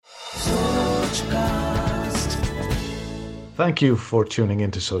Thank you for tuning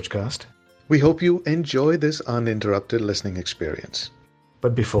into Sochcast. We hope you enjoy this uninterrupted listening experience.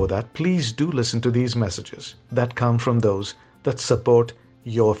 But before that, please do listen to these messages that come from those that support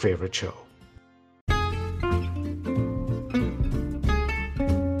your favorite show.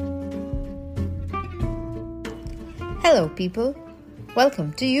 Hello people,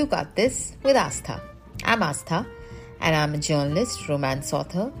 welcome to You Got This with Astha. I'm Astha and I'm a journalist, romance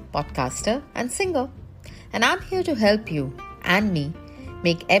author, podcaster and singer. And I'm here to help you and me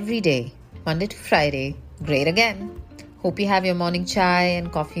make every day, Monday to Friday, great again. Hope you have your morning chai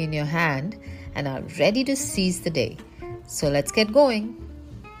and coffee in your hand and are ready to seize the day. So let's get going.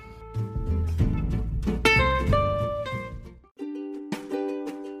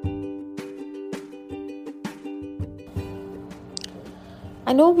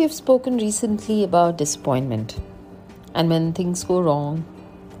 I know we have spoken recently about disappointment and when things go wrong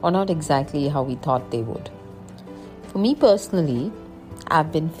or not exactly how we thought they would. For me personally,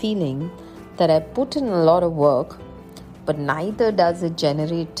 I've been feeling that I put in a lot of work, but neither does it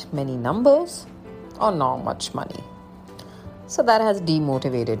generate many numbers or not much money. So that has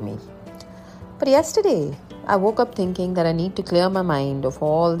demotivated me. But yesterday, I woke up thinking that I need to clear my mind of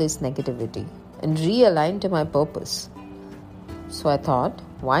all this negativity and realign to my purpose. So I thought,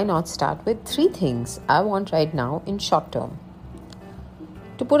 why not start with 3 things I want right now in short term?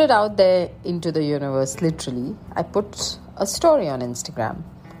 To put it out there into the universe literally, I put a story on Instagram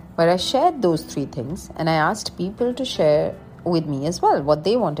where I shared those 3 things and I asked people to share with me as well what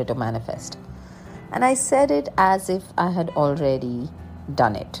they wanted to manifest. And I said it as if I had already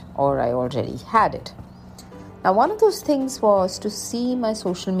done it or I already had it. Now one of those things was to see my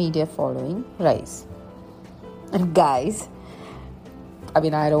social media following rise. And guys, I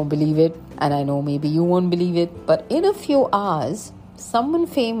don't believe it, and I know maybe you won't believe it, but in a few hours, someone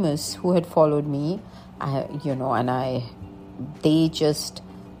famous who had followed me, they just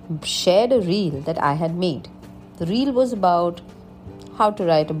shared a reel that I had made. The reel was about how to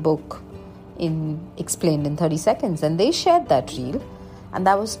write a book explained in 30 seconds, and they shared that reel, and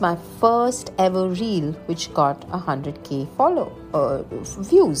that was my first ever reel which got 100k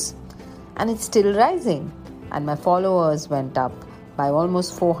views, and it's still rising, and my followers went up by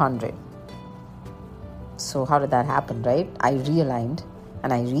almost 400. So how did that happen, right? I realigned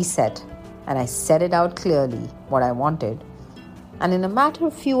and I reset and I said it out clearly what I wanted. And in a matter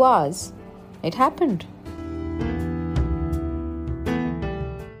of few hours, it happened.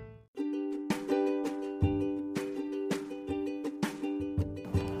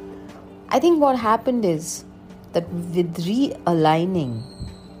 I think what happened is that with realigning,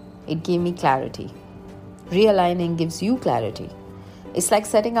 it gave me clarity. Realigning gives you clarity. It's like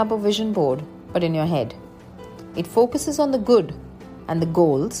setting up a vision board, but in your head. It focuses on the good and the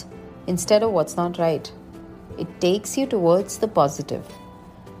goals instead of what's not right. It takes you towards the positive.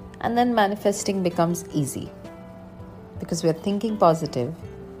 And then manifesting becomes easy. Because we are thinking positive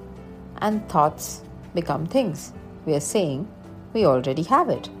and thoughts become things. We are saying we already have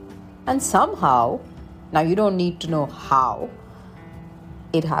it. And somehow, now you don't need to know how,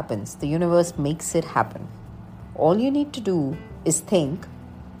 it happens. The universe makes it happen. All you need to do is think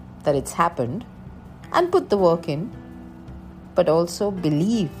that it's happened and put the work in, but also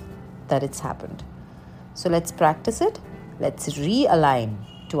believe that it's happened. So let's practice it. Let's realign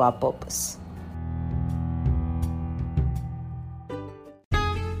to our purpose.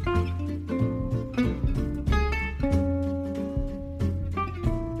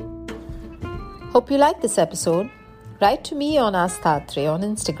 Hope you like this episode. Write to me on Asthatray on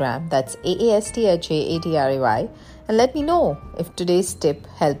Instagram, that's AASTHAATRAY, and let me know if today's tip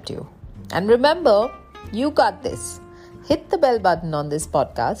helped you. And remember, you got this. Hit the bell button on this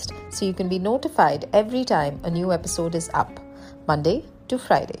podcast so you can be notified every time a new episode is up, Monday to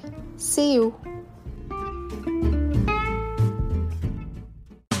Friday. See you.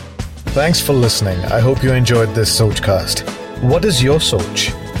 Thanks for listening. I hope you enjoyed this Sochcast. What is your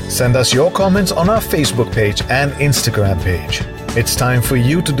Soch? Send us your comments on our Facebook page and Instagram page. It's time for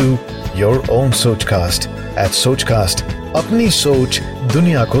you to do your own Sochcast at Sochcast. Apni Soch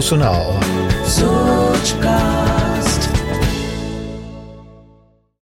Duniya ko sunao. Sochcast.